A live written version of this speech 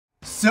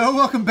So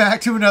welcome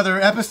back to another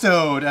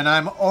episode, and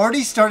I'm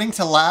already starting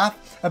to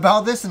laugh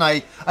about this, and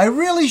I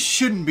really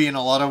shouldn't be in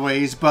a lot of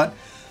ways, but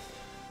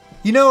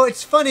you know,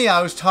 it's funny,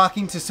 I was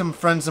talking to some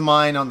friends of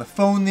mine on the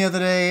phone the other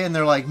day, and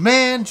they're like,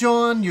 man,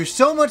 John, you're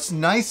so much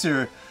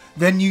nicer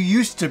than you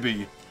used to be.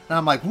 And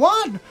I'm like,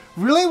 what?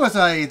 Really? Was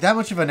I that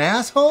much of an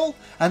asshole?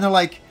 And they're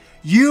like,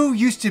 you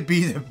used to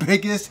be the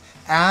biggest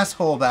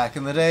asshole back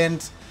in the day.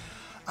 And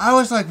I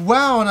was like,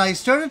 wow, and I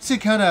started to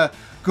kind of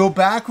go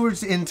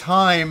backwards in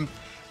time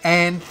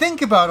and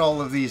think about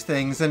all of these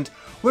things. And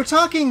we're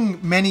talking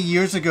many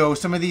years ago.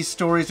 Some of these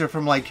stories are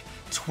from like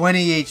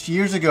 28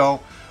 years ago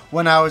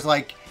when I was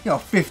like,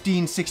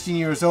 15, 16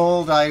 years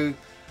old. I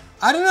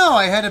don't know,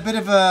 I had a bit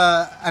of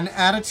an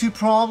attitude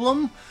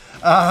problem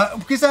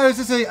because I was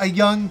just a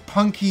young,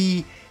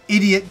 punky,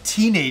 idiot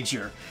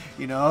teenager,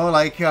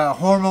 like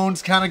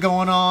hormones kind of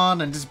going on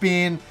and just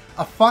being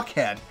a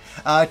fuckhead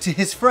to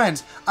his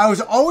friends. I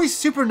was always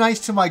super nice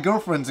to my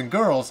girlfriends and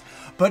girls,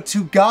 but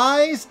to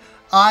guys,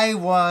 I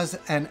was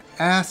an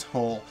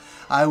asshole.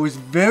 I was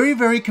very,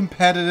 very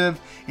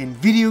competitive in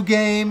video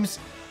games.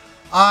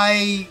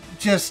 I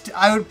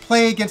would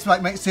play against,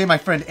 say my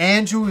friend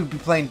Andrew. We'd be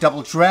playing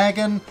Double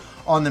Dragon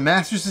on the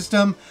Master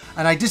System,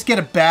 and I'd just get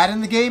a bat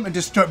in the game and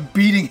just start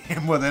beating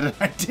him with it, and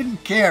I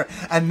didn't care.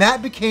 And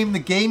that became the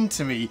game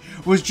to me,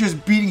 was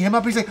just beating him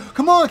up. He's like,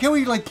 come on, can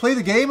we play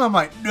the game? I'm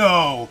like,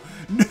 no.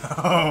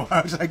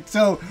 I was like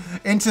so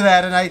into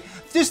that, and I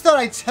just thought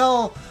I'd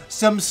tell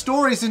some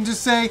stories and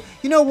just say,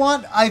 you know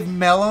what? I've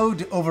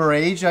mellowed over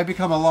age. I've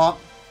become a lot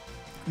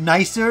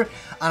nicer,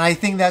 and I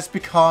think that's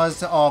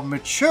because of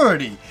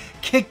maturity.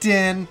 Kicked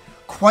in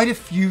quite a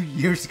few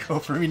years ago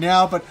for me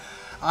now, but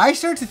I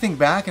started to think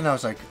back and I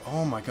was like,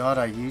 oh my god,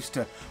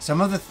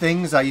 some of the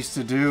things I used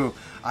to do,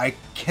 I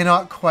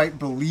cannot quite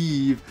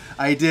believe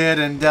I did.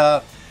 And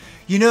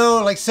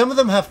like some of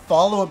them have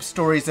follow-up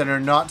stories that are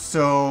not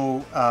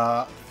so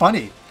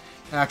funny,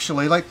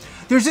 actually. Like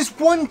there's this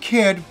one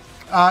kid,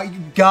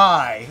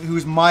 guy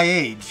who's my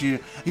age. He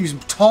was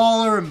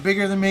taller and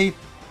bigger than me,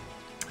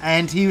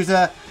 and he was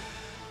a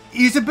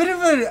bit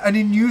of an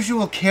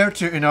unusual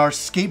character in our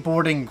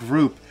skateboarding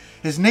group.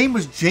 His name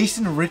was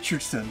Jason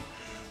Richardson,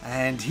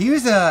 and he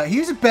was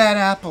a bad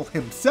apple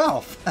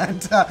himself.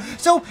 And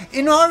so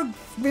in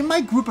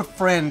my group of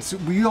friends,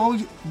 we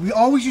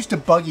always used to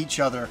bug each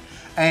other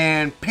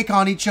and pick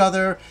on each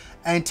other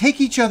and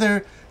take each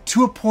other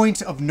to a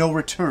point of no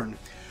return.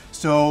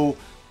 So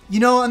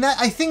and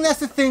I think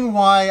that's the thing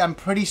why I'm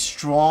pretty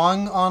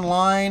strong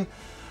online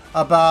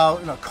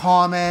about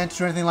comments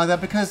or anything like that,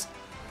 because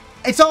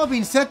it's all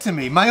being said to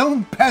me. My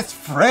own best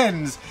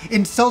friends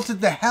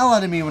insulted the hell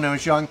out of me when I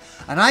was young,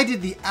 and I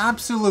did the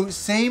absolute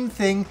same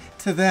thing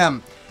to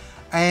them.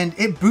 And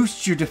it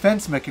boosts your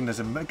defense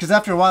mechanism, because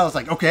after a while it's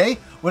like, okay,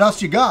 what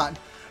else you got?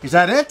 Is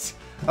that it?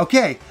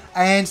 Okay.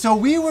 And so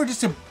we were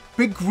just a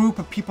big group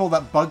of people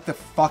that bugged the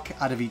fuck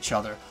out of each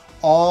other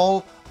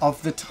all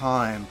of the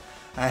time.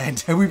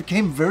 And we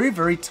became very,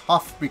 very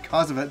tough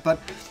because of it. But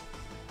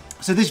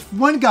so this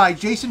one guy,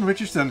 Jason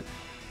Richardson,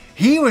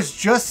 he was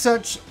just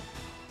such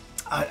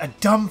a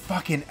dumb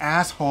fucking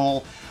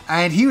asshole,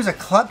 and he was a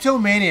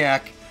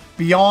kleptomaniac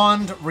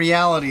beyond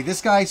reality.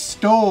 This guy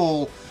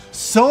stole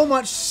so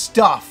much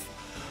stuff.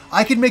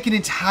 I could make an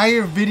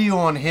entire video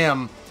on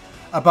him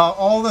about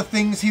all the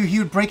things he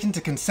would break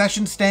into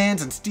concession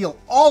stands and steal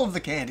all of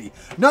the candy.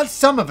 Not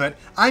some of it,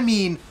 I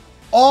mean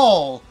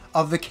all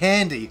of the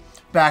candy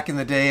back in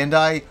the day. And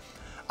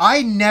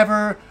I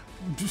never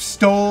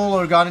stole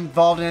or got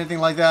involved in anything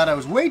like that. I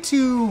was way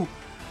too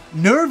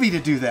nervy to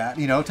do that,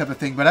 type of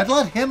thing. But I'd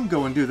let him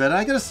go and do that.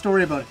 I got a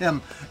story about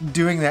him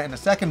doing that in a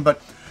second.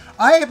 But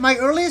my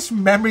earliest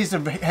memories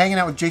of hanging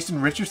out with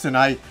Jason Richardson,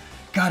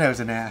 God, I was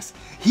an ass.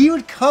 He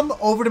would come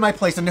over to my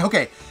place, and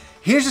okay,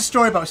 here's a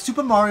story about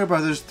Super Mario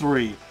Bros.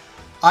 3.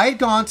 I had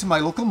gone to my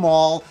local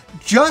mall,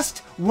 just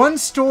one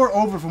store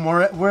over from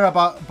where I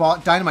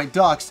bought Dynamite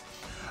Ducks,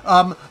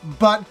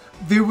 but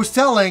they were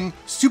selling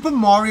Super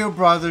Mario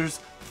Bros.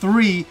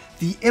 3,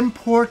 the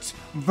import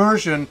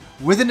version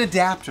with an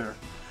adapter.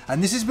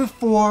 And this is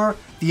before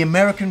the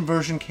American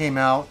version came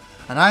out.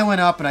 And I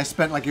went up and I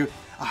spent like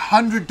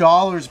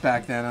 $100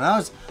 back then. And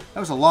that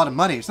was a lot of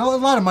money. It's not a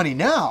lot of money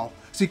now.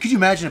 So could you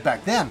imagine it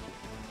back then?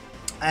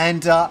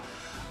 And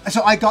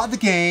so I got the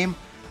game.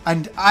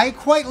 And I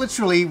quite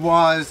literally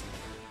was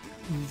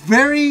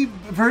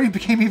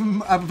became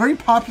even a very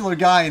popular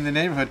guy in the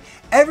neighborhood.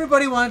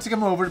 Everybody wanted to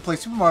come over to play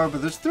Super Mario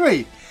Bros.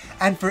 3.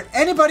 And for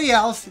anybody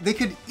else, they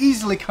could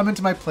easily come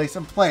into my place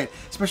and play it.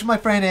 Especially my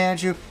friend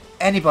Andrew.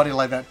 Anybody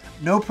like that,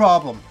 no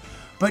problem.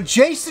 But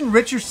Jason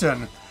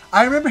Richardson,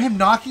 I remember him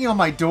knocking on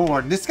my door,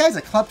 and this guy's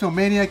a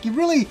kleptomaniac. You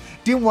really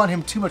didn't want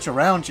him too much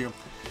around you.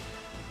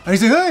 And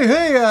he's like,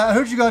 hey, I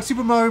heard you got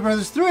Super Mario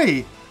Bros.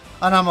 3.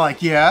 And I'm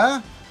like,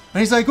 yeah. And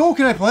he's like, oh,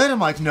 can I play it?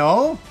 I'm like,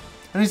 no.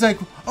 And he's like,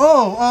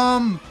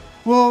 oh,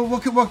 well,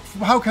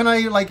 how can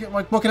I,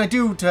 what can I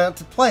do to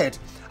play it?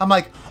 I'm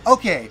like,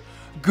 okay,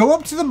 go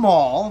up to the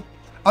mall.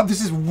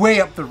 This is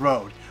way up the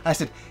road. I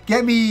said,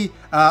 get me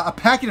a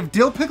packet of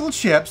dill pickle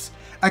chips,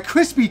 a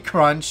crispy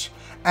crunch,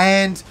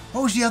 And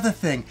what was the other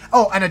thing?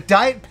 Oh, and a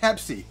Diet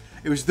Pepsi.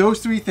 It was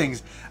those three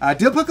things.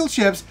 Dill pickle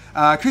chips,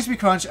 Crispy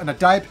Crunch, and a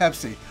Diet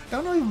Pepsi.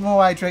 I don't even know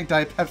why I drank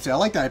Diet Pepsi. I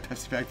like Diet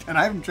Pepsi back then.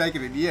 I haven't drank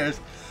it in years.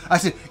 I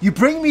said, you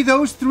bring me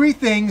those three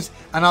things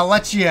and I'll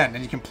let you in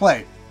and you can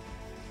play.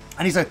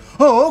 And he's like,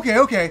 oh, okay,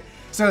 okay.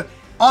 So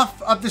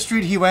off up the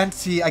street he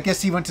went. I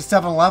guess he went to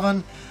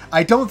 7-Eleven.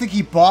 I don't think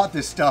he bought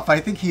this stuff. I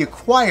think he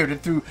acquired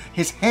it through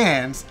his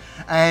hands.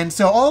 And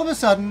so all of a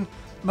sudden,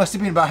 must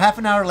have been about half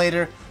an hour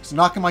later, he's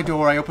knocking my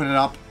door. I open it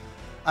up.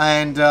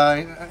 And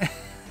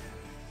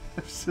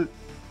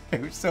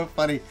it was so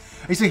funny.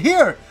 He said,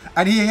 here!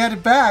 And he had a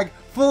bag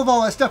full of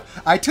all that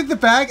stuff. I took the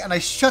bag and I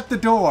shut the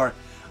door.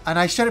 And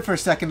I shut it for a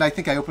second. I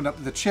think I opened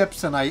up the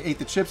chips and I ate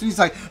the chips. And he's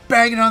like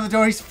banging on the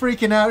door. He's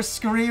freaking out,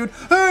 screaming,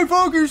 hey,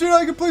 fuckers, you know,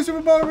 I can play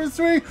Super Mario Bros.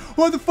 3.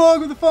 What the fuck,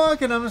 what the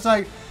fuck? And I was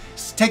like,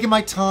 taking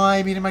my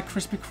time, eating my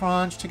Crispy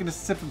Crunch, taking a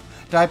sip of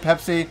Diet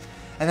Pepsi.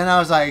 And then I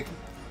was like,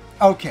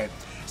 okay.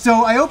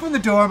 So I opened the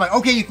door. I'm like,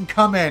 okay, you can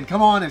come in.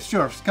 Come on in.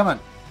 Sure, come on.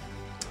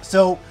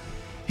 So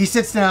he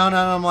sits down and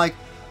I'm like,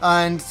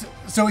 and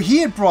so he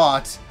had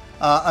brought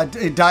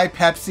a Diet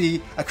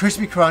Pepsi, a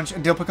Crispy Crunch,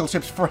 and dill pickle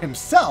chips for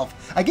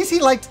himself. I guess he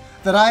liked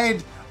that I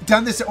had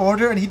done this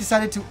order, and he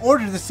decided to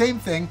order the same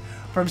thing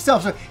for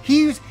himself. So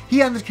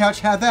he on the couch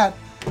had that,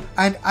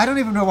 and I don't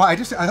even know why.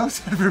 I always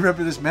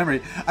remember this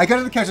memory. I got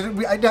on the couch,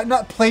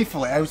 not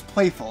playfully. I was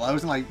playful. I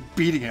wasn't like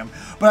beating him,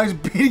 but I was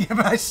beating him.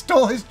 And I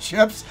stole his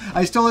chips,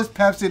 I stole his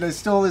Pepsi, and I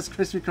stole his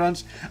Crispy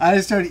Crunch. And I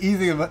just started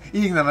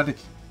eating them. And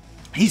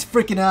he's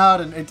freaking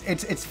out, and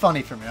it's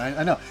funny for me.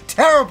 I know,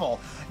 terrible.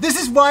 This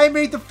is why I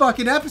made the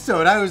fucking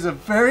episode. I was a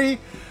very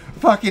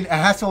fucking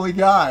asshole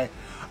guy.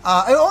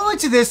 Only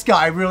to this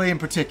guy, really, in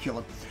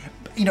particular.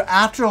 You know,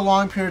 after a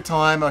long period of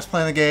time, I was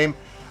playing the game.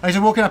 I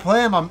said, well, can I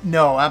play him?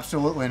 No,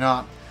 absolutely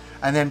not.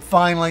 And then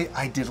finally,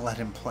 I did let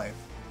him play.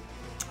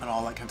 And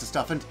all that kind of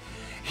stuff. And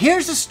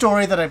here's a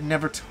story that I've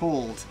never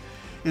told.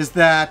 Is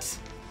that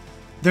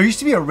there used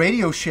to be a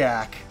Radio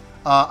Shack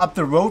up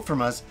the road from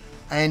us.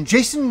 And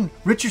Jason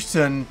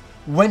Richardson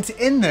went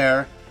in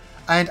there.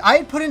 And I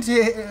had put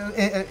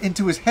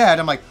into his head,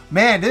 I'm like,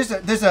 man, there's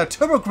a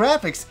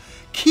TurboGrafx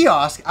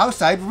kiosk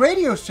outside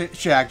Radio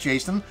Shack,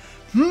 Jason.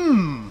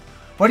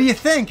 What do you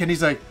think? And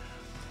he's like,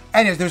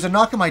 and there's a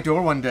knock on my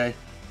door one day.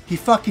 He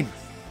fucking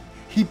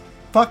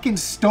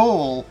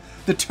stole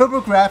the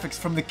TurboGrafx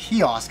from the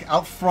kiosk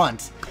out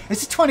front.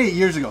 This is 28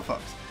 years ago,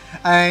 folks.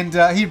 And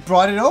he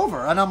brought it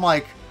over. And I'm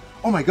like,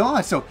 oh my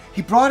God. So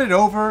he brought it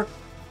over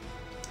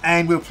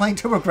and we were playing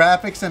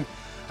TurboGrafx. And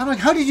I'm like,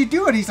 how did you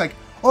do it? He's like,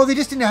 oh, they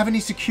just didn't have any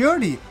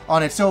security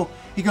on it. So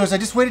he goes, I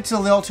just waited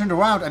till they all turned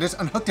around. I just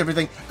unhooked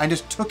everything and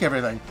just took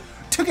everything.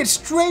 Took it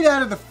straight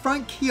out of the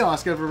front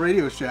kiosk of a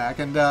Radio Shack.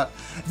 And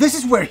this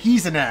is where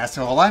he's an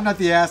asshole. I'm not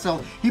the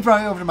asshole. He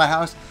brought it over to my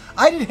house.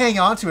 I did hang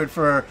on to it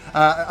for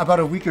about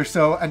a week or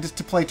so and just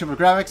to play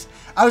TurboGrafx.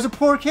 I was a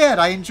poor kid.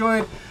 I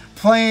enjoyed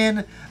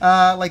playing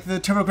like the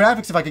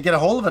TurboGrafx if I could get a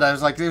hold of it. I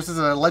was like, this is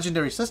a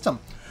legendary system.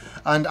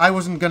 And I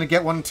wasn't going to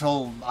get one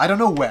until I don't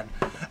know when.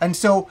 And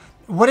so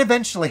what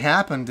eventually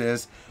happened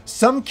is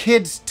some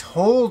kids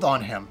told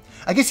on him.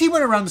 I guess he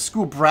went around the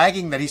school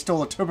bragging that he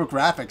stole a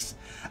TurboGrafx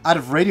out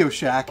of Radio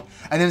Shack,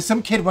 and then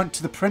some kid went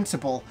to the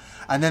principal,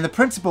 and then the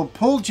principal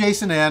pulled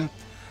Jason in,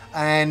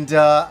 and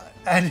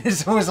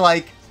it was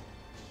like,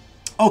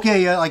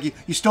 okay, like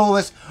you stole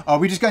this.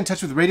 We just got in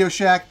touch with Radio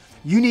Shack.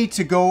 You need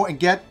to go and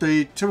get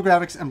the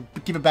TurboGrafx and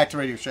give it back to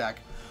Radio Shack,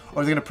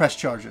 or they're gonna press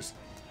charges.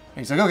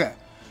 And he's like, okay.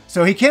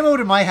 So he came over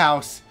to my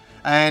house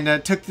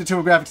and took the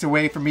TurboGrafx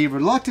away from me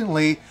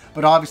reluctantly,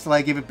 but obviously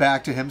I gave it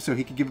back to him so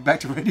he could give it back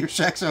to Radio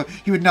Shack so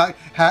he would not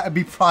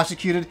be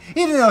prosecuted,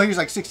 even though he was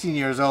like 16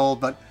 years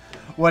old, but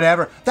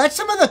whatever. That's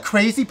some of the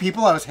crazy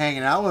people I was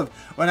hanging out with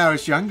when I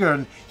was younger.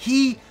 And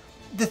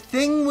the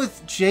thing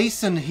with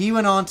Jason, he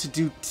went on to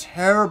do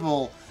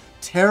terrible,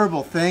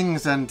 terrible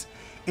things, and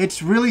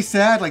it's really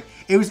sad. Like,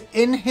 it was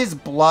in his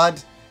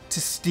blood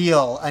to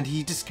steal, and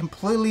he just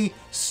completely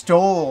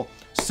stole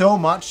so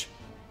much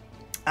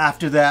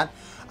after that.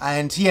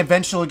 And he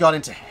eventually got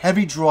into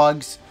heavy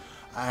drugs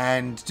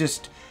and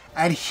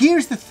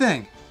here's the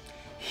thing.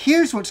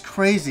 Here's what's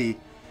crazy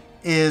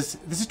is,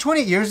 this is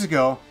 28 years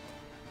ago.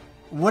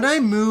 When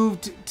I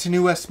moved to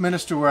New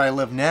Westminster, where I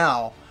live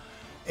now,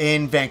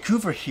 in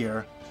Vancouver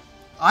here,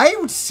 I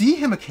would see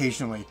him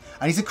occasionally.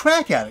 And he's a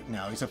crack addict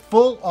now. He's a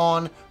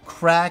full-on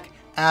crack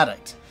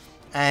addict.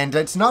 And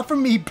it's not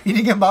from me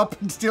beating him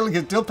up and stealing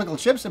his dill pickle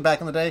chips back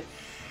in the day.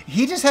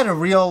 He just had a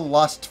real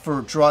lust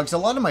for drugs. A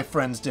lot of my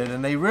friends did,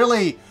 and they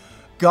really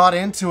got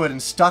into it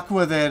and stuck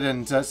with it.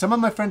 And some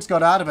of my friends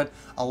got out of it.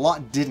 A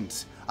lot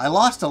didn't. I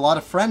lost a lot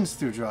of friends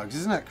through drugs.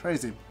 Isn't that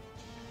crazy?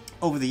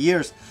 Over the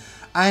years.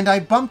 And I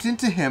bumped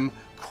into him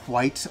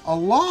quite a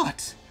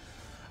lot.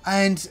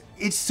 And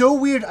it's so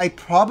weird. I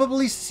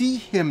probably see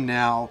him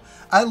now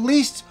at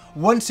least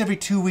once every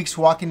 2 weeks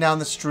walking down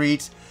the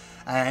street.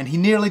 And he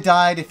nearly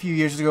died a few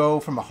years ago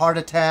from a heart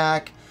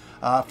attack.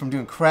 From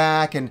doing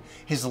crack, and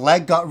his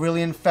leg got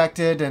really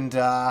infected, and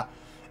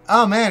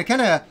oh man, it kind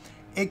of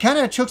it kind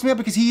of chokes me up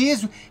because he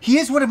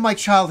is one of my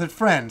childhood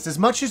friends. As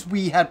much as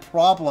we had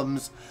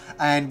problems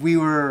and we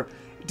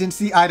didn't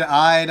see eye to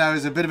eye, and I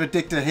was a bit of a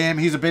dick to him,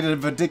 he's a bit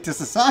of a dick to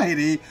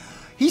society,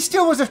 he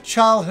still was a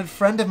childhood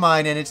friend of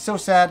mine, and it's so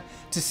sad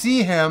to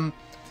see him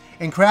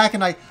in crack.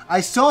 And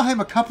I saw him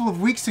a couple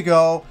of weeks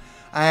ago,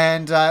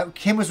 and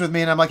Kim was with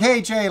me, and I'm like,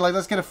 hey Jay, like,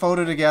 let's get a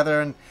photo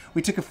together. And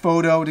we took a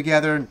photo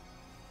together, and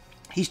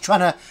he's trying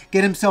to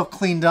get himself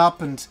cleaned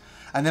up, and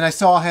then I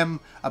saw him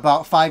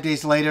about 5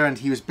 days later, and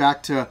he was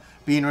back to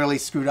being really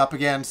screwed up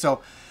again.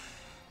 So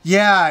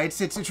yeah,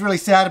 it's really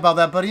sad about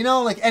that. But you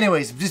know, like,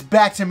 anyways, just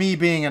back to me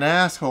being an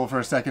asshole for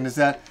a second, is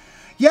that,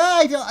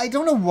 yeah, I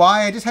don't know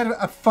why, I just had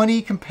a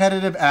funny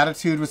competitive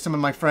attitude with some of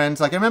my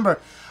friends. Like, I remember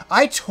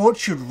I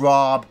tortured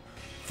Rob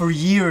for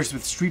years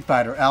with Street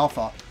Fighter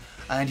Alpha,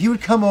 and he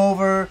would come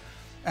over,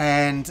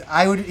 and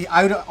I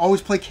would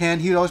always play Ken,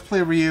 he would always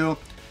play Ryu,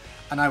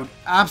 and I would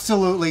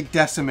absolutely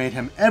decimate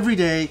him every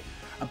day.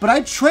 But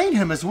I'd train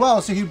him as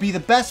well, so he'd be the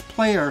best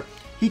player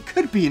he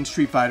could be in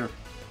Street Fighter,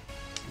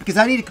 because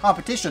I needed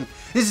competition.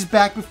 This is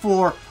back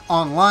before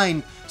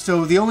online,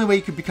 so the only way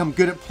you could become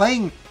good at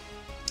playing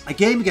a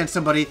game against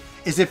somebody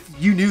is if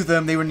you knew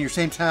them, they were in your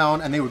same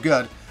town, and they were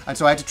good. And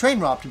so I had to train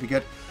Rob to be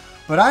good.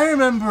 But I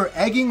remember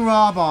egging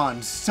Rob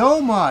on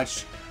so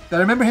much that I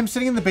remember him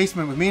sitting in the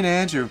basement with me and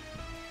Andrew,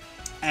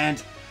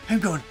 and him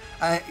going,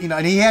 you know,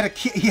 and he had a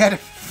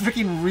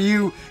freaking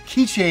Ryu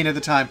keychain at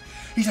the time.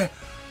 He said,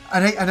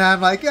 and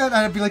I'm like, yeah, and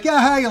I'd be like,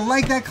 yeah, you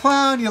like that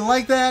clown? You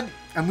like that?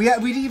 And we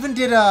even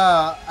did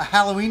a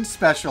Halloween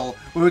special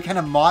where we kind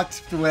of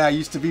mocked the way I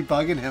used to be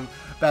bugging him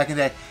back in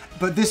the day.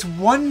 But this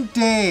one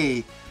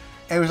day,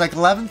 it was like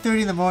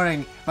 11:30 in the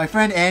morning. My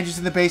friend Andrew's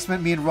in the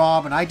basement, me and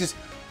Rob, and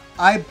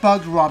I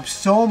bugged Rob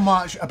so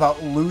much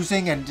about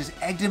losing and just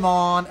egged him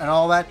on and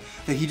all that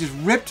he just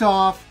ripped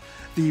off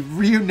the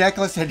Ryu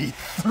necklace and he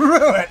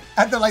threw it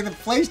at the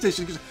PlayStation.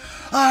 He goes,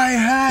 I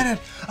had it.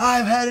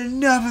 I've had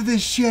enough of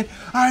this shit.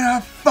 I'm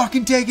not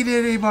fucking taking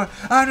it anymore.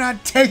 I'm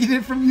not taking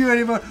it from you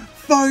anymore.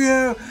 Fuck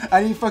you.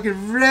 And he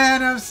fucking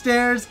ran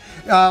upstairs,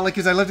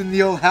 because I lived in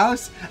the old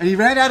house, and he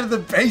ran out of the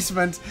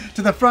basement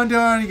to the front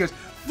door, and he goes,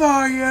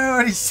 fuck you,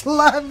 and he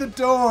slammed the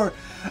door.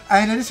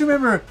 And I just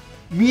remember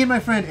me and my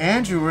friend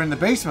Andrew were in the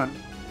basement,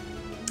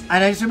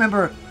 and I just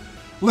remember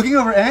looking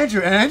over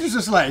Andrew, and Andrew's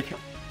just like,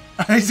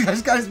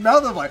 he's got his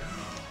mouth up like,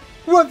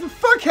 what the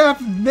fuck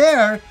happened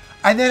there?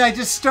 And then I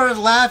just started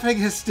laughing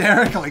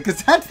hysterically,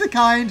 because that's the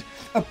kind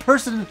of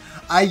person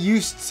I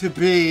used to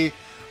be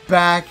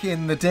back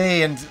in the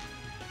day. And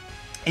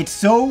it's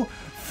so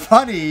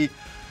funny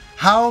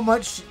how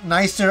much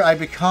nicer I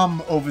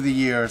become over the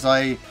years.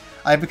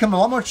 I've become a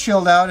lot more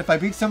chilled out. If I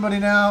beat somebody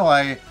now,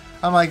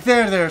 I'm like,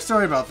 there,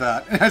 sorry about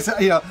that.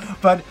 You know,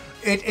 but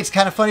it's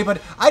kind of funny.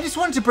 But I just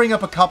wanted to bring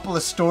up a couple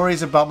of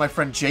stories about my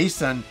friend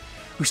Jason,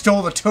 who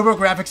stole the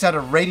TurboGrafx out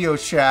of Radio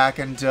Shack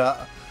and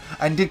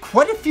did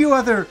quite a few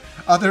other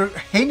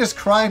heinous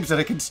crimes that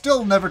I can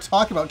still never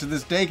talk about to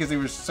this day because they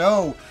were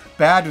so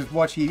bad with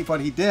what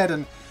he did.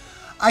 And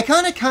I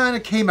kind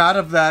of came out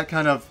of that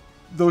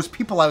those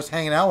people I was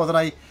hanging out with, and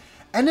I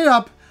ended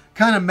up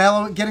kind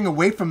of getting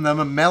away from them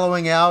and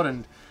mellowing out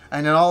and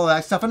all of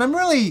that stuff. And I'm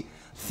really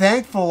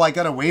thankful I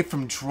got away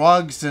from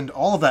drugs and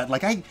all of that.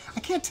 Like, I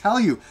can't tell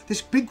you,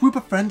 this big group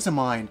of friends of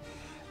mine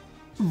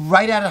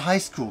right out of high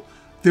school,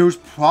 there was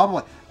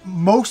probably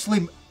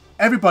mostly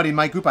everybody in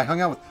my group I hung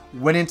out with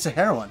went into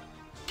heroin.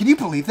 Can you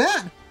believe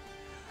that?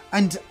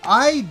 And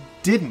I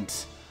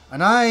didn't.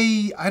 And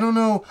I don't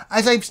know,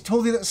 as I've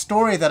told you that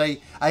story that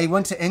I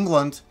went to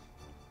England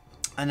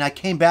and I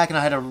came back and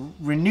I had a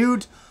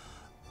renewed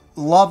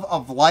love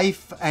of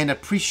life and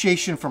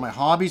appreciation for my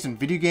hobbies and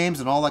video games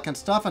and all that kind of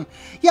stuff. And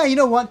yeah, you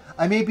know what?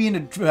 I may be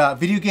into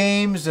video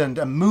games and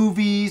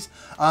movies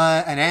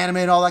and anime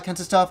and all that kinds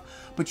of stuff.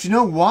 But you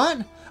know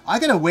what? I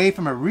got away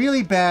from a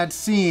really bad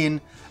scene,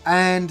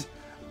 and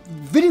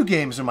video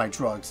games are my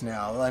drugs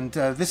now. And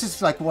this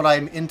is like what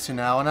I'm into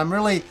now. And I'm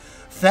really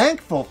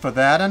thankful for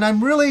that. And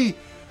I'm really,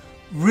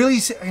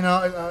 you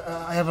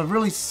know, I have a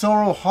really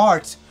sorrow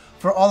heart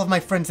for all of my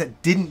friends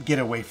that didn't get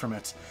away from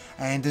it.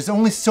 And there's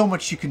only so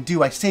much you can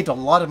do. I saved a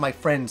lot of my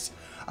friends,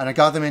 and I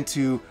got them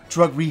into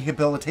drug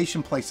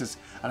rehabilitation places,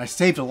 and I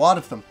saved a lot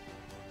of them.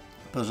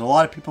 But there's a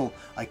lot of people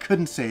I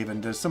couldn't save,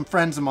 and there's some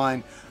friends of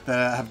mine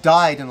that have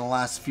died in the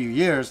last few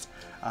years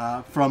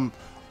from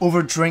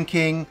over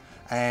drinking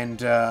and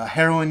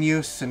heroin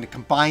use and the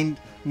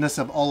combinedness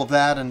of all of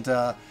that.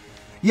 And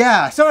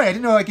yeah, sorry, I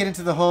didn't know I'd get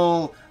into the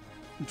whole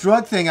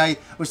drug thing. I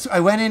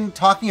went in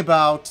talking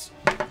about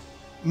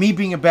me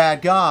being a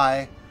bad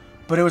guy,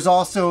 but it was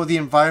also the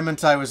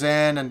environment I was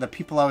in and the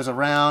people I was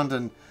around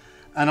and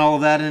all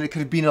of that, and it could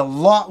have been a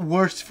lot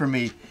worse for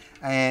me.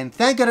 And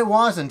thank God it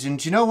wasn't.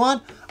 And you know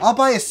what? I'll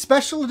buy a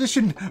special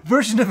edition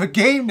version of a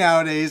game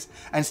nowadays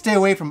and stay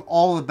away from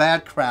all the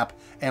bad crap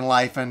in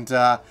life. And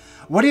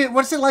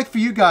what's it like for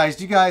you guys?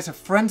 Do you guys have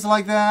friends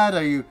like that?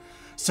 Are you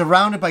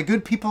surrounded by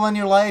good people in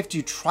your life? Do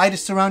you try to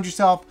surround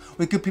yourself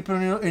with good people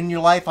in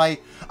your life? I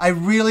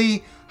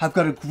really I've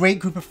got a great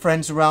group of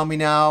friends around me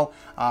now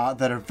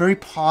that are very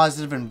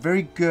positive and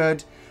very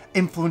good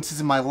influences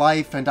in my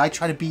life, and I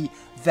try to be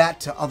that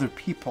to other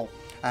people.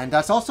 And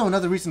that's also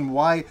another reason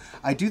why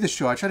I do the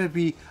show. I try to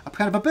be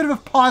kind of a bit of a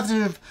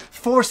positive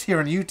force here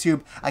on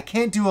YouTube. I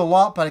can't do a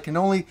lot, but I can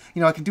only,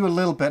 I can do a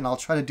little bit, and I'll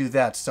try to do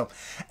that. So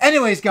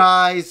anyways,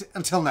 guys,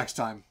 until next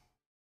time.